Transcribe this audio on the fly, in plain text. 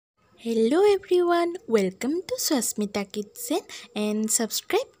Hello everyone, welcome to Swasmita Kitchen and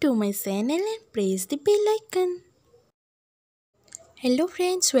subscribe to my channel and press the bell icon. Hello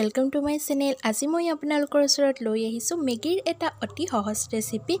friends, welcome to my channel. আজি মই আপোনালোকৰ ওচৰত লৈ আহিছো মেগীৰ এটা অতি সহজ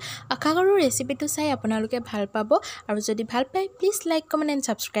ৰেচিপি। আশা কৰো ৰেচিপিটো চাই আপোনালোকে ভাল পাব আৰু যদি ভাল পায় please like comment and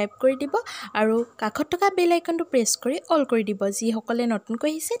subscribe কৰি দিব আৰু কাষত থকা বেল আইকনটো প্ৰেছ কৰি অল কৰি দিব। যি সকলে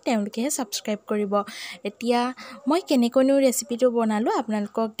নতুনকৈ আহিছে তেওঁলোকেহে সাবস্ক্ৰাইব কৰিব। এতিয়া মই কেনেকৈনো ৰেচিপিটো বনালো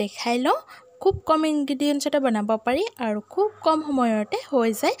আপোনালোকক দেখাই লওঁ। খুব কম ইনগ্ৰেডিয়েন্টছতে বনাব পাৰি আৰু খুব কম সময়তে হৈ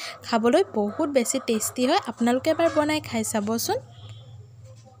যায়। খাবলৈ বহুত বেছি টেস্টি হয়। আপোনালোকে এবাৰ বনাই খাই চাবচোন।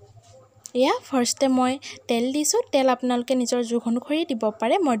 या फार्स्टे मैं तेल दिसो तेल आपनालोके निजर जुख अनुसरि দিব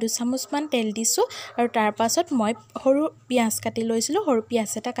পাৰে। मैं 2 চামুচ मान तेल दिसो और तार पाছত मैं सरू पियाज काटि लैसिलो। सरू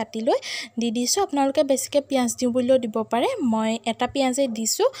पियाज एटा काटि लै दि दिसो। आपनालोके बेसिके पियाज दिउ बुलिओ দিব পাৰে। मैं एटा पियाजे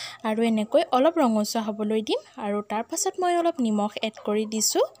दिसो और एनेকৈ अलप रंगसुवा हबलै दिम और तार पाছত मैं अलप निमख एड करि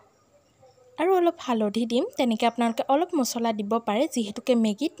दिसो আৰু অলপ হালধি দিম। তেনেকৈ আপোনালোকে অলপ মছলা দিব পাৰে। যেহেতুকে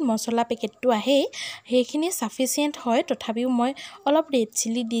মেগীত মছলা পেকেটটো আহে সেইখিনি সাফিসিয়েন্ট হয়। তথাপিও মই অলপ ৰেড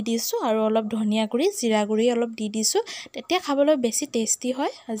চিলি দি দিছো আৰু অলপ ধনিয়া গুড়ি জিৰা গুড়ি অলপ দি দিছো। তেতিয়া খাবলৈ বেছি টেস্টি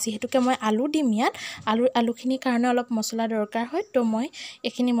হয়। যেহেতুকে মই আলু দিম ইয়াত আলুখিনিৰ কাৰণে অলপ মছলা দৰকাৰ হয়। তো মই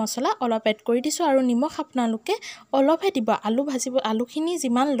এখিনি মছলা অলপ এড কৰি দিছো আৰু নিমখ আপোনালোকে অলপহে দিব। আলু ভাজিব আলুখিনি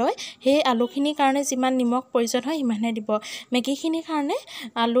যিমান লয় সেই আলুখিনিৰ কাৰণে যিমান নিমখ প্ৰয়োজন হয় সিমানহে দিব। মেগীখিনিৰ কাৰণে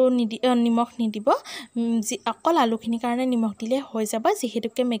আলু নিমখ নিদিব। অকল আলুখিনিৰ কাৰণে নিমখ দিলে হৈ যাব।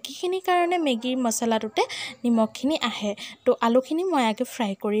 যেহেতুকে মেগীখিনিৰ কাৰণে মেগীৰ মছলাটোতে নিমখখিনি আহে। তো আলুখিনি মই আগে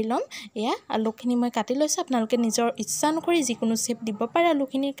ফ্ৰাই কৰি লম। এয়া আলুখিনি মই কাটি লৈছো। আপোনালোকে নিজৰ ইচ্ছা অনুসৰি যিকোনো শেপ দিব পাৰে।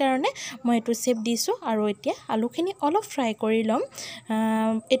 আলুখিনিৰ কাৰণে মই এটো শেপ দিছো আৰু এতিয়া আলুখিনি অলপ ফ্ৰাই কৰি লম।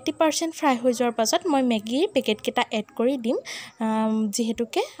 80% ফ্ৰাই হৈ যোৱাৰ পাছত মই মেগীৰ পেকেট কেটা এড কৰি দিম।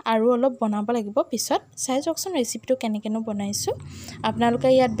 যেহেতুকে আৰু অলপ বনাব লাগিব পিছত। চাই যাওকচোন ৰেচিপিটো কেনেকেনো বনাইছো। আপোনালোকে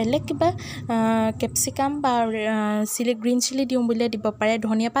ইয়াত বেলেগ কিবা কেপসিকাম বা গ্ৰীন চিলি দিওঁ বুলিলে দিব পাৰে।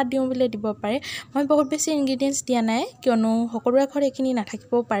 ধনিয়া পাত দিওঁ বুলিলে দিব পাৰে। মই বহুত বেছি ইনগ্ৰেডিয়েন্টছ দিয়া নাই কিয়নো সকলোৰে ঘৰত এখিনি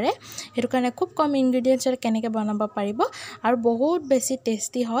নাথাকিবও পাৰে। হেতু কাৰণে খুব কম ইনগ্ৰেডিয়েন্টছৰ কেনেকৈ বনাব পাৰিব আৰু বহুত বেছি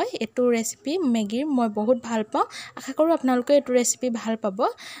টেস্টি হয় এটো ৰেচিপি মেগীৰ। মই বহুত ভাল পাওঁ। আশা কৰো আপোনালোকে এটো ৰেচিপি ভাল পাব।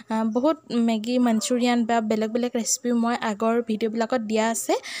 বহুত মেগী manchurian বা বেলেগ বেলেগ ৰেচিপি মই আগৰ ভিডিঅ'বিলাকত দিয়া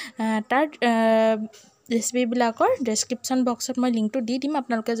আছে। তাৰ ৰেচিপি বিলাকৰ ডেসক্ৰিপশন বক্সত মই লিংকটো দি দিম।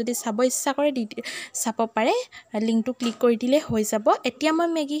 আপোনালোকে যদি চাব ইচ্ছা কৰে চাব পাৰে। লিংকটো ক্লিক কৰি দিলে হৈ যাব। এতিয়া মই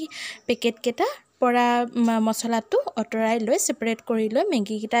মেগী পেকেট কেটা পৰা মছলাটো অতৰাই লৈ সেপাৰেট কৰি লৈ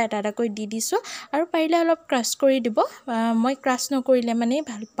মেগী কেটা এটা এটাকৈ দি দিছো আৰু পাৰিলে অলপ ক্ৰাশ কৰি দিব। মই ক্ৰাশ নকৰিলে মানে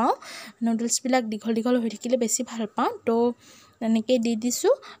ভাল পাওঁ। নুডলছ বিলাক দীঘল দীঘল হৈ থাকিলে বেছি ভাল পাওঁ। তো এনেকৈ দি দিছো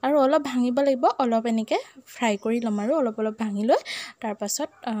আৰু অলপ ভাঙিব লাগিব। অলপ এনেকৈ ফ্ৰাই কৰি লম আৰু অলপ অলপ ভাঙি লৈ তাৰ পাছত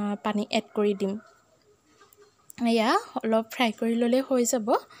পানী এড কৰি দিম। এয়া অলপ ফ্ৰাই কৰি ললে হৈ যাব।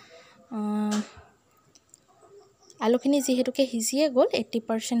 আলুখিনি যেহেতুকে সিজিয়ে গ'ল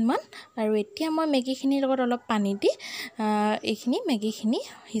 80% মান আৰু এতিয়া মই মেগীখিনিৰ লগত অলপ পানী দি এইখিনি মেগীখিনি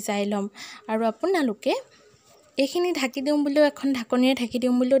সিজাই লম। আৰু আপোনালোকে এইখিনি ঢাকি দিম বুলিও এখন ঢাকনিৰে ঢাকি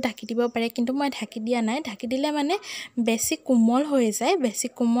দিম বুলিও ঢাকি দিব পাৰে। কিন্তু মই ঢাকি দিয়া নাই। ঢাকি দিলে মানে বেছি কোমল হৈ যায়। বেছি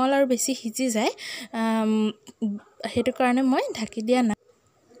কোমল আৰু বেছি সিজি যায়। হেতু কাৰণে মই ঢাকি দিয়া নাই।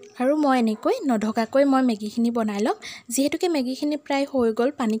 আৰু মই এনেকৈ নঢকাকৈ মই মেগীখিনি বনাই লম। যেহেতুকে মেগীখিনি প্ৰায় হৈ গ'ল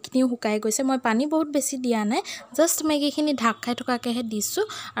পানীখিনিও শুকাই গৈছে। মই পানী বহুত বেছি দিয়া নাই। জাস্ট মেগীখিনি ঢাক খাই থকাকেহে দিছো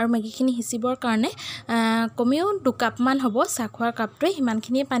আৰু মেগীখিনি হিচিবৰ কাৰণে কমেও 2 কাপ মান হ'ব। চাখোৱাৰ কাপটোৱে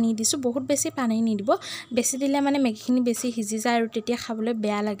সিমানখিনিয়ে পানী দিছো। বহুত বেছি পানী নিদিব। বেছি দিলে মানে মেগীখিনি বেছি সিজি যায় আৰু তেতিয়া খাবলৈ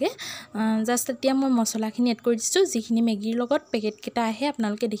বেয়া লাগে। জাস্ট এতিয়া মই মছলাখিনি এড কৰি দিছো। যিখিনি মেগীৰ লগত পেকেট কেটা আহে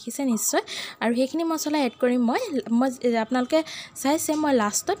আপোনালোকে দেখিছে নিশ্চয়। আৰু সেইখিনি মছলা এড কৰি মই আপোনালোকে চাইছে মই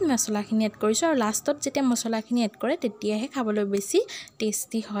লাষ্টত মছলাখিনি এড কৰিছো আৰু লাষ্টত যেতিয়া মছলাখিনি এড কৰে তেতিয়াহে খাবলৈ বেছি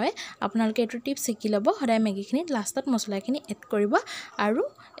টেস্টি হয়। আপোনালোকে এটো টিপস শিকি ল'ব। সদায় মেগীখিনিত লাষ্টত মছলাখিনি এড কৰিব আৰু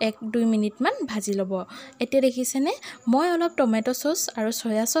 1-2 মিনিট মান ভাজি ল'ব। এতিয়া দেখিছেনে মই অলপ টমেটো সস আৰু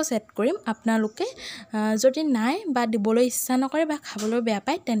সয়া সস এড কৰিম। আপোনালোকে যদি নাই বা দিবলৈ ইচ্ছা নকৰে বা খাবলৈ বেয়া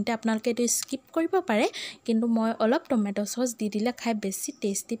পায় তেন্তে আপোনালোকে এটো স্কিপ কৰিব পাৰে। কিন্তু মই অলপ টমেটো সস দি দিলে খাই বেছি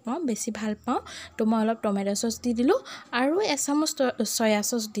টেস্টি পাওঁ, বেছি ভাল পাওঁ। তো মই অলপ টমেটো সস দি দিলো আৰু 1 চামুচ সয়া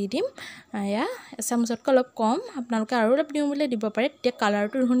সস দি দিম। এয়া 1 চামুচতকৈ অলপ কম। আপোনালোকে আৰু অলপ দিওঁ বুলি দিব পাৰে। তেতিয়া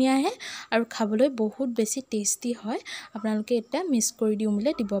কালাৰটো ধুনীয়া আহে আৰু খাবলৈ বহুত বেছি টেস্টি হয়। আপোনালোকে এটা মিক্স কৰি দিওঁ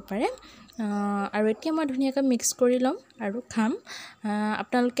বুলি দিব পাৰে। আৰু এতিয়া মই ধুনীয়াকৈ মিক্স কৰি ল'ম আৰু খাম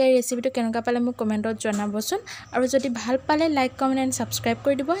আপোনালোকে ৰেচিপিটো কেনেকুৱা পালে মোক কমেণ্টত জনাবচোন আৰু যদি ভাল পালে লাইক কমেণ্ট এণ্ড ছাবস্ক্ৰাইব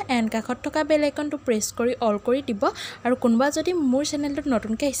কৰি দিব এণ্ড কাষত থকা বেল আইকনটো প্ৰেছ কৰি অল কৰি দিব আৰু কোনোবা যদি মোৰ চেনেলটোত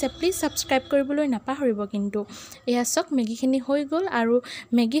নতুনকৈ আহিছে প্লিজ ছাবস্ক্ৰাইব কৰিবলৈ নাপাহৰিব কিন্তু এয়া চাওক মেগীখিনি হৈ গ'ল আৰু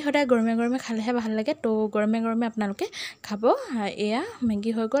মেগী সদায় গৰমে গৰমে খালেহে ভাল লাগে তো গৰমে গৰমে আপোনালোকে খাব এয়া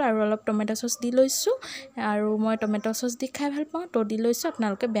মেগী হৈ গ'ল আৰু অলপ টমেটো চচ দি লৈছোঁ আৰু মই টমেটো চচ দি খাই ভাল পাওঁ তো দি লৈছোঁ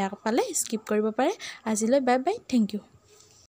আপোনালোকে বেয়া পালে স্কিপ কৰিব পাৰে আজিলৈ বাই বাই থেংক ইউ